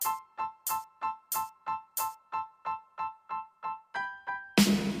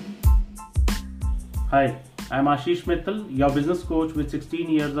Hi, I'm Ashish Mittal, your business coach with 16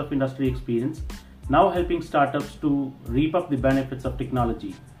 years of industry experience, now helping startups to reap up the benefits of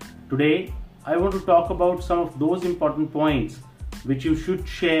technology. Today, I want to talk about some of those important points which you should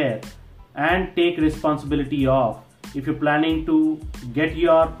share and take responsibility of if you're planning to get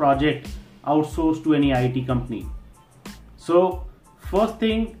your project outsourced to any IT company. So, first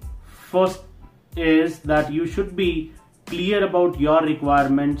is that you should be clear about your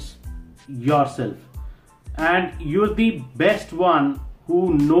requirements yourself, and you're the best one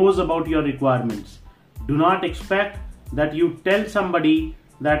who knows about your requirements. Do not expect that you tell somebody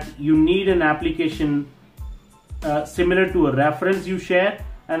that you need an application similar to a reference you share,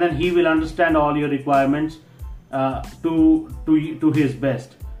 and then he will understand all your requirements to his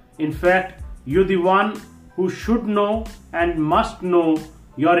best. In fact, you're the one who should know and must know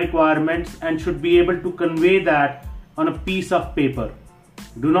your requirements and should be able to convey that on a piece of paper.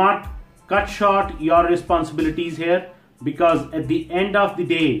 Do not cut short your responsibilities here, because at the end of the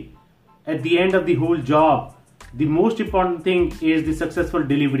day, at the end of the whole job, the most important thing is the successful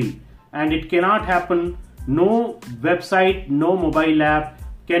delivery, and it cannot happen. No website, no mobile app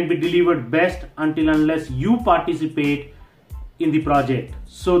can be delivered best unless you participate in the project.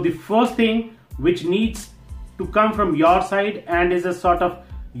 So the first thing which needs to come from your side and is a sort of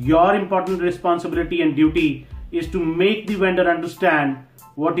your important responsibility and duty is to make the vendor understand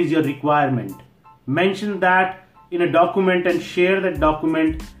what is your requirement. Mention that in a document and share that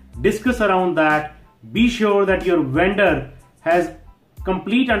document. Discuss around that. Be sure that your vendor has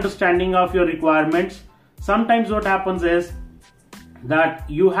complete understanding of your requirements. Sometimes what happens is that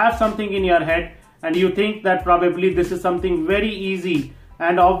you have something in your head and you think that probably this is something very easy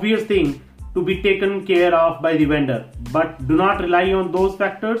and obvious thing to be taken care of by the vendor. But do not rely on those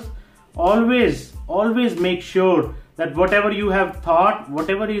factors. Always make sure that whatever you have thought,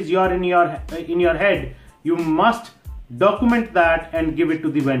 whatever is in your head, you must document that and give it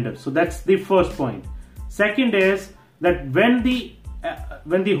to the vendor. So that's the first point. Second is that when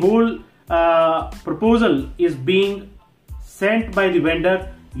the whole proposal is being sent by the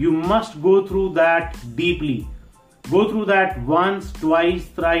vendor, you must go through that deeply. Go through that once, twice,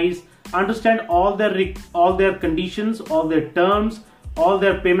 thrice. Understand all their conditions, all their terms, all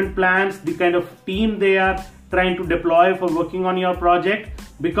their payment plans, the kind of team they are trying to deploy for working on your project.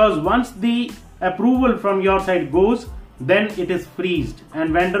 Because once the approval from your side goes, then it is freezed,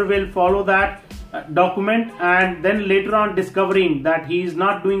 and vendor will follow that document, and then later on discovering that he is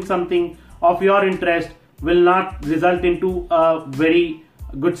not doing something of your interest will not result into a very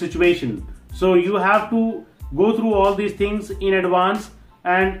good situation. So you have to go through all these things in advance,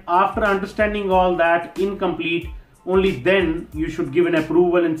 and after understanding all that incomplete, only then you should give an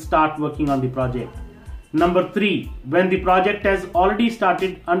approval and start working on the project. Number 3, when the project has already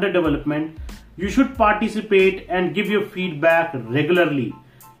started under development, you should participate and give your feedback regularly.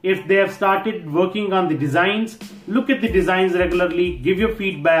 If they have started working on the designs, look at the designs regularly, give your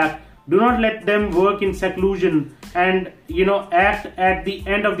feedback. Do not let them work in seclusion and act at the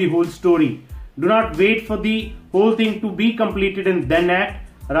end of the whole story. Do not wait for the whole thing to be completed and then act.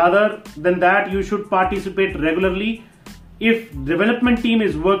 Rather than that, you should participate regularly. If development team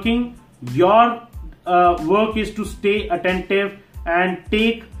is working, your work is to stay attentive and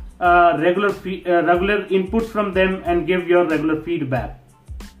take regular inputs from them and give your regular feedback.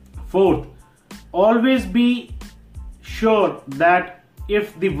 Fourth, always be sure that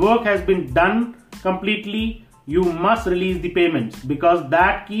if the work has been done completely, you must release the payments, because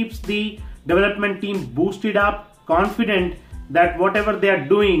that keeps the development team boosted up, confident that whatever they are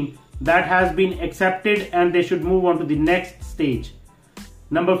doing, that has been accepted and they should move on to the next stage.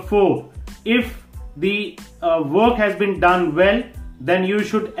 Number 4, if the work has been done well, then you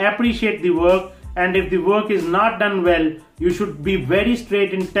should appreciate the work, and if the work is not done well, you should be very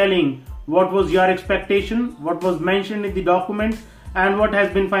straight in telling what was your expectation, what was mentioned in the document, and what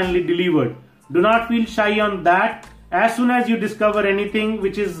has been finally delivered. Do not feel shy on that. As soon as you discover anything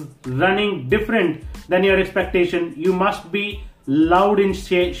which is running different than your expectation, you must be loud in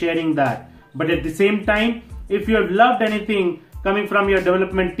sharing that. But at the same time, if you have loved anything coming from your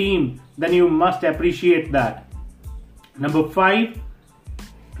development team, then you must appreciate that. Number 5,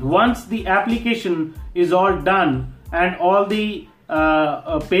 once the application is all done and all the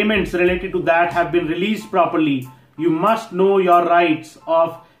payments related to that have been released properly, you must know your rights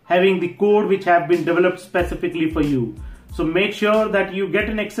of having the code which have been developed specifically for you. So make sure that you get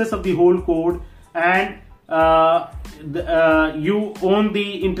an access of the whole code, and you own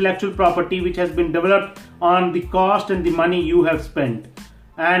the intellectual property which has been developed on the cost and the money you have spent.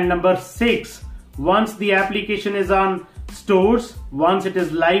 And number 6, once the application is on stores, once it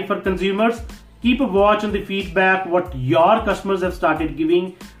is live for consumers, keep a watch on the feedback, what your customers have started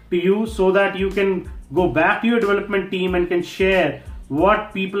giving to you, so that you can go back to your development team and can share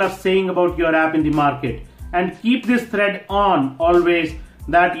what people are saying about your app in the market. And keep this thread on always,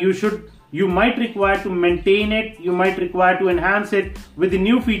 that you might require to maintain it, you might require to enhance it with the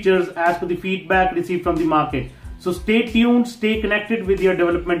new features as per the feedback received from the market. So stay tuned, stay connected with your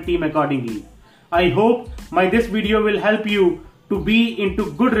development team accordingly. I hope this video will help you to be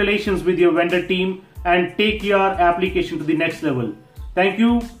into good relations with your vendor team and take your application to the next level. Thank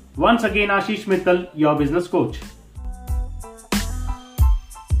you once again, Ashish Mittal, your business coach.